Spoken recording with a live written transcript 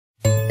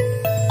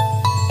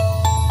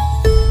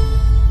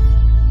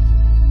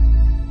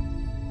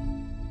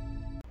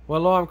Well,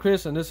 hello, I'm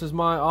Chris, and this is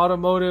my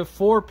automotive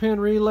 4-pin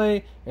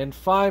relay and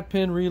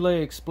 5-pin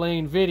relay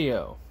explained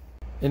video.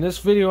 In this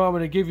video, I'm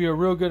going to give you a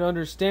real good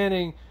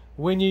understanding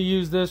when you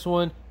use this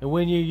one and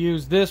when you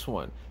use this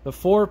one. The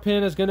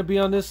 4-pin is going to be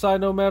on this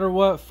side no matter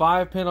what,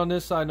 5-pin on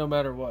this side no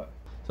matter what.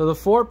 So the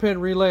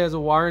 4-pin relay has a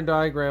wiring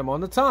diagram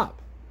on the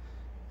top,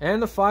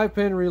 and the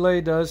 5-pin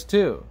relay does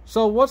too.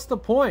 So what's the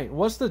point?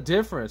 What's the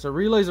difference? A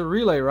relay's a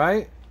relay,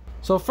 right?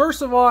 So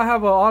first of all, I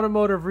have an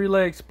automotive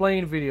relay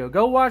explained video.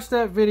 Go watch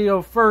that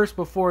video first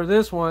before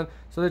this one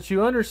so that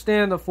you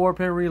understand the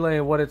 4-pin relay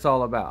and what it's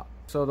all about.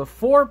 So the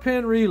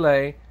 4-pin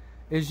relay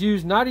is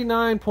used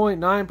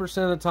 99.9%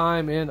 of the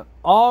time in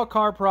all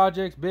car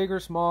projects, big or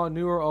small,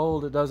 new or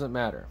old, it doesn't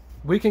matter.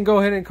 We can go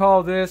ahead and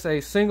call this a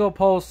single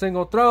pole,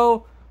 single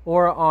throw,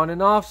 or an on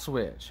and off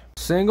switch.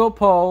 Single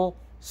pole,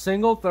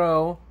 single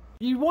throw.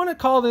 You want to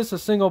call this a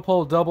single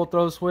pole double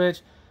throw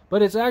switch,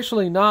 but it's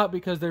actually not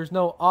because there's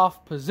no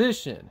off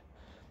position.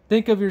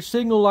 Think of your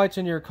signal lights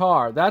in your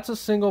car. That's a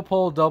single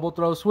pole double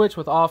throw switch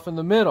with off in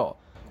the middle.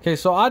 Okay,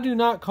 so I do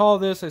not call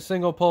this a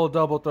single pole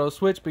double throw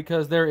switch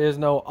because there is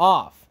no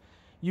off.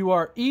 You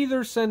are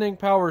either sending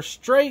power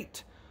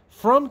straight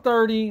from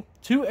 30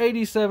 to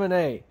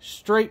 87A,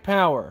 straight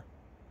power.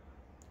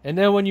 And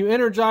then when you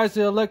energize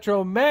the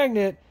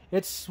electromagnet,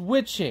 it's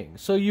switching.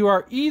 So you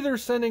are either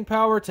sending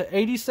power to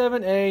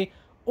 87A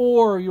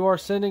or you are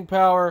sending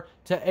power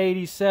to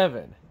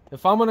 87.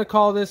 If I'm going to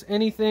call this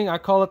anything, I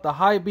call it the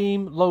high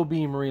beam, low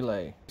beam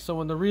relay. So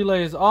when the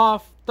relay is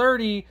off,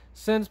 30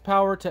 sends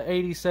power to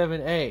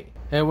 87A.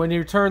 And when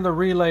you turn the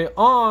relay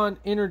on,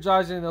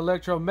 energizing the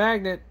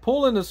electromagnet,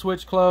 pulling the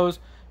switch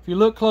closed, if you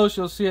look close,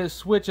 you'll see it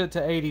switch it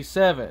to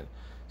 87.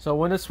 So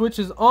when the switch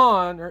is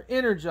on or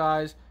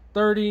energized,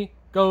 30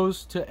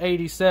 goes to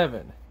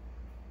 87.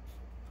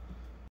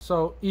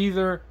 So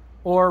either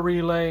or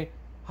relay,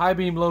 high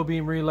beam, low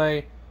beam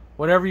relay,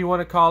 whatever you want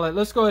to call it.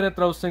 Let's go ahead and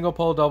throw single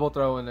pole double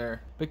throw in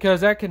there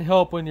because that can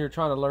help when you're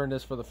trying to learn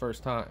this for the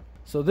first time.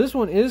 So this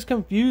one is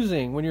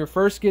confusing when you're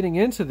first getting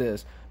into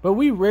this, but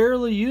we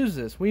rarely use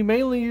this. We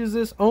mainly use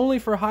this only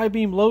for high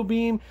beam, low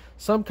beam,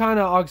 some kind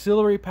of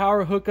auxiliary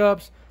power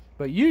hookups,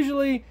 but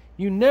usually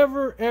you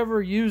never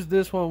ever use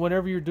this one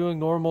whenever you're doing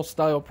normal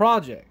style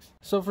projects.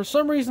 So for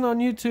some reason on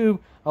YouTube,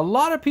 a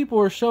lot of people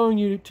are showing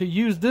you to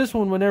use this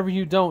one whenever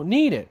you don't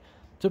need it.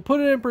 To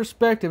put it in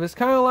perspective, it's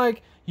kind of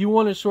like you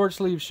want a short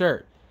sleeve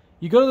shirt.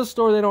 You go to the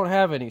store, they don't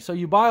have any. So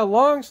you buy a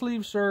long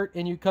sleeve shirt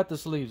and you cut the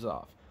sleeves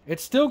off.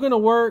 It's still going to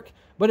work,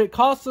 but it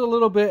costs a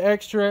little bit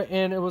extra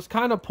and it was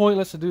kind of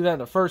pointless to do that in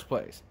the first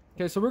place.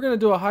 Okay, so we're going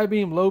to do a high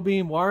beam, low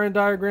beam wiring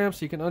diagram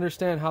so you can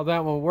understand how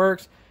that one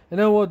works. And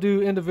then we'll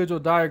do individual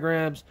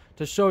diagrams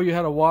to show you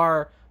how to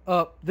wire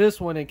up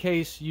this one in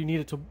case you need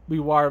it to be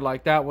wired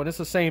like that one. It's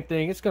the same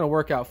thing. It's going to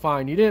work out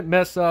fine. You didn't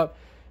mess up.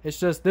 It's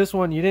just this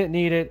one, you didn't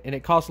need it, and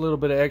it costs a little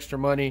bit of extra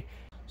money.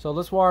 So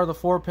let's wire the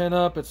 4-pin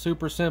up. It's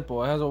super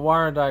simple. It has a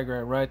wiring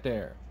diagram right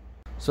there.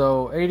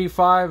 So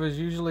 85 is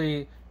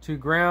usually to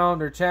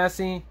ground or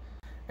chassis.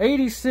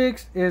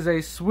 86 is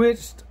a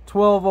switched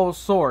 12-volt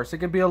source. It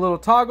can be a little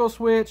toggle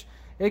switch.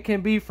 It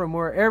can be from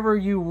wherever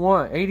you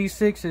want.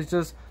 86 is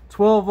just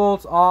 12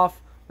 volts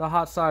off the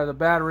hot side of the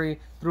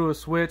battery through a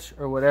switch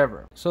or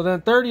whatever. So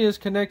then 30 is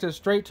connected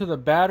straight to the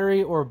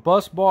battery or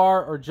bus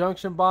bar or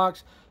junction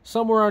box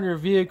somewhere on your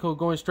vehicle,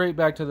 going straight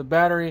back to the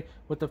battery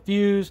with the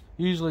fuse,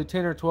 usually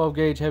 10 or 12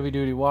 gauge heavy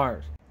duty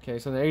wires. Okay,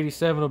 so the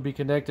 87 will be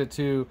connected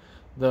to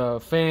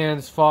the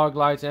fans, fog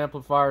lights,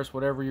 amplifiers,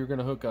 whatever you're going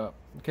to hook up.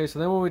 Okay, so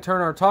then when we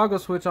turn our toggle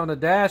switch on the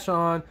dash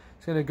on,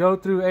 it's going to go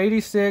through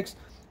 86.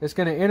 It's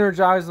going to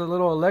energize the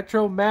little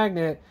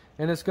electromagnet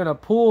and it's going to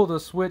pull the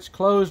switch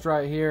closed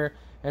right here,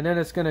 and then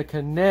it's going to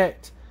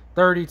connect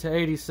 30 to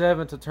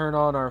 87 to turn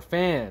on our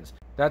fans.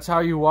 That's how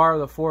you wire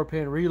the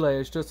 4-pin relay.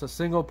 It's just a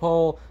single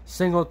pole,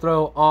 single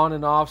throw on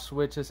and off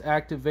switch that's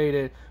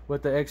activated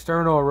with the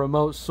external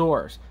remote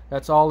source.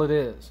 That's all it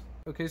is.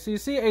 Okay, so you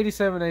see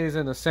 87A is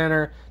in the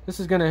center. This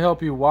is going to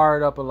help you wire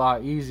it up a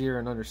lot easier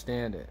and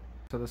understand it.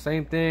 So the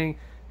same thing,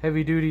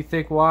 heavy duty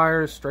thick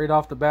wires straight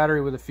off the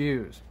battery with a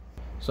fuse.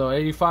 So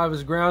 85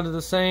 is grounded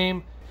the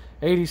same.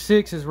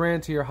 86 is ran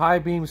to your high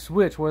beam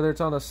switch, whether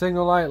it's on a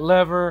signal light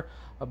lever,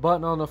 a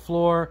button on the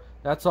floor.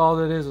 That's all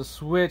it is, a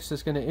switch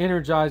that's going to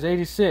energize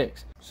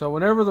 86. So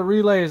whenever the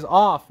relay is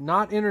off,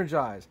 not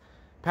energized,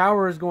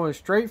 power is going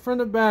straight from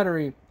the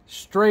battery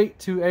straight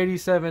to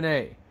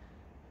 87A.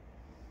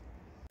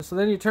 So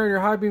then you turn your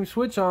high beam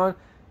switch on,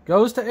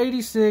 goes to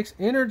 86,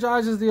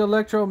 energizes the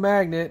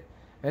electromagnet,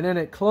 and then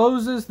it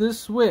closes this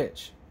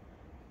switch.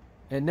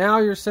 And now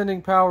you're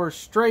sending power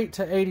straight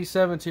to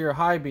 87 to your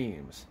high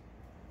beams.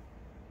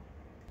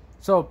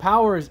 So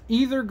power is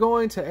either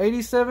going to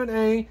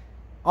 87A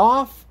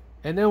off,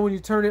 and then when you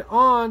turn it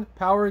on,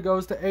 power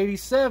goes to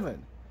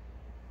 87.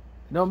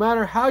 No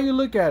matter how you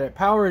look at it,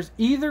 power is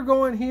either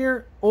going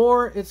here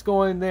or it's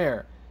going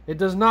there. It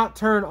does not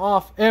turn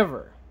off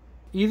ever.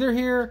 Either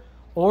here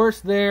or it's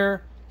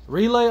there.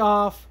 Relay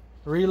off,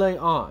 relay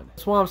on.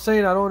 That's why I'm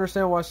saying I don't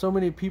understand why so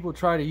many people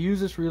try to use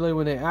this relay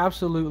when they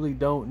absolutely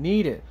don't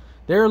need it.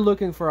 They're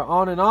looking for an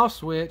on and off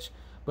switch,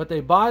 but they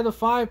buy the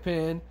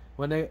 5-pin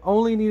when they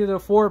only needed a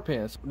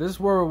 4-pin. So this is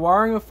where we're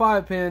wiring a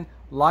 5-pin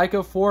like a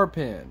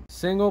 4-pin.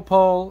 Single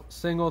pole,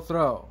 single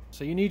throw.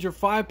 So you need your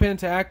 5-pin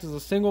to act as a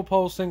single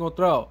pole, single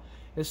throw.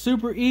 It's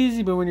super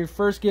easy, but when you're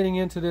first getting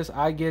into this,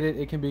 I get it.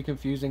 It can be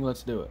confusing.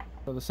 Let's do it.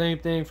 So the same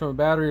thing from a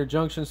battery or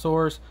junction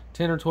source,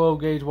 10 or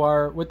 12 gauge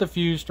wire with the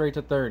fuse straight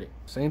to 30.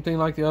 Same thing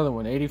like the other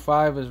one.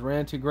 85 is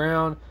ran to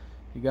ground.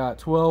 You got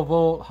 12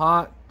 volt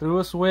hot through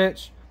a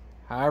switch,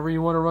 however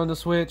you want to run the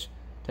switch,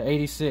 to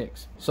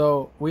 86.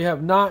 So we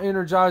have not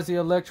energized the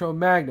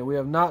electromagnet. We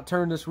have not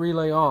turned this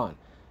relay on.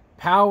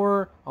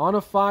 Power on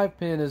a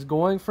 5-pin is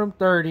going from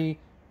 30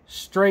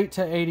 straight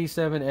to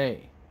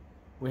 87A.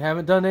 We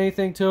haven't done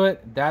anything to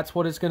it. That's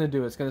what it's going to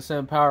do. It's going to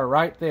send power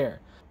right there.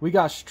 We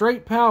got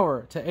straight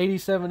power to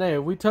 87A.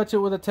 If we touch it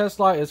with a test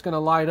light, it's going to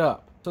light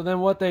up. So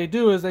then what they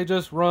do is they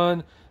just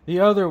run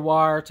the other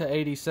wire to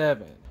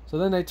 87. So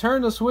then they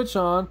turn the switch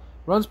on,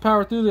 runs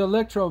power through the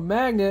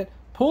electromagnet,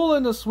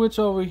 pulling the switch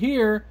over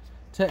here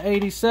to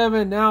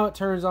 87. Now it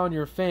turns on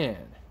your fan.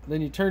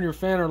 Then you turn your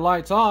fan or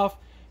lights off,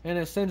 and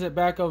it sends it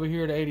back over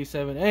here to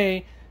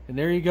 87A, and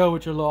there you go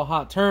with your little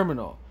hot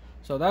terminal.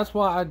 So that's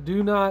why I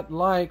do not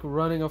like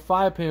running a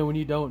 5-pin when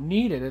you don't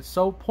need it. It's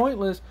so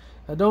pointless.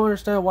 I don't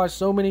understand why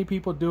so many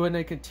people do it, and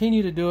they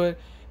continue to do it,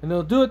 and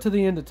they'll do it to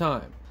the end of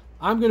time.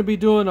 I'm going to be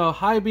doing a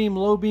high beam,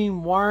 low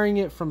beam, wiring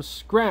it from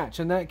scratch.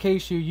 In that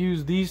case, you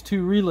use these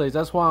two relays.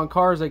 That's why on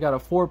cars they got a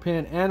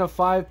 4-pin and a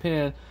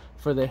 5-pin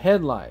for the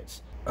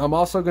headlights. I'm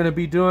also going to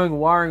be doing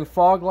wiring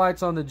fog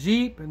lights on the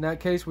Jeep. In that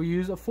case, we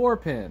use a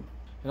 4-pin.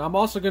 And I'm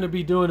also going to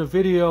be doing a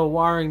video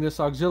wiring this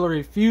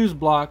auxiliary fuse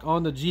block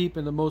on the Jeep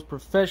in the most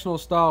professional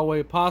style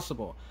way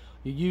possible.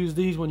 You use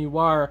these when you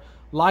wire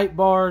light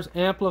bars,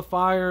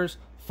 amplifiers,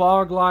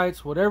 fog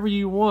lights, whatever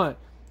you want.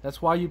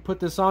 That's why you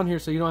put this on here,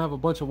 so you don't have a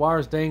bunch of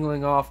wires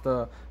dangling off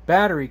the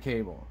battery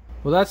cable.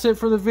 Well, that's it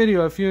for the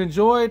video. If you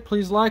enjoyed,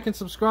 please like and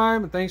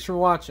subscribe, and thanks for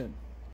watching.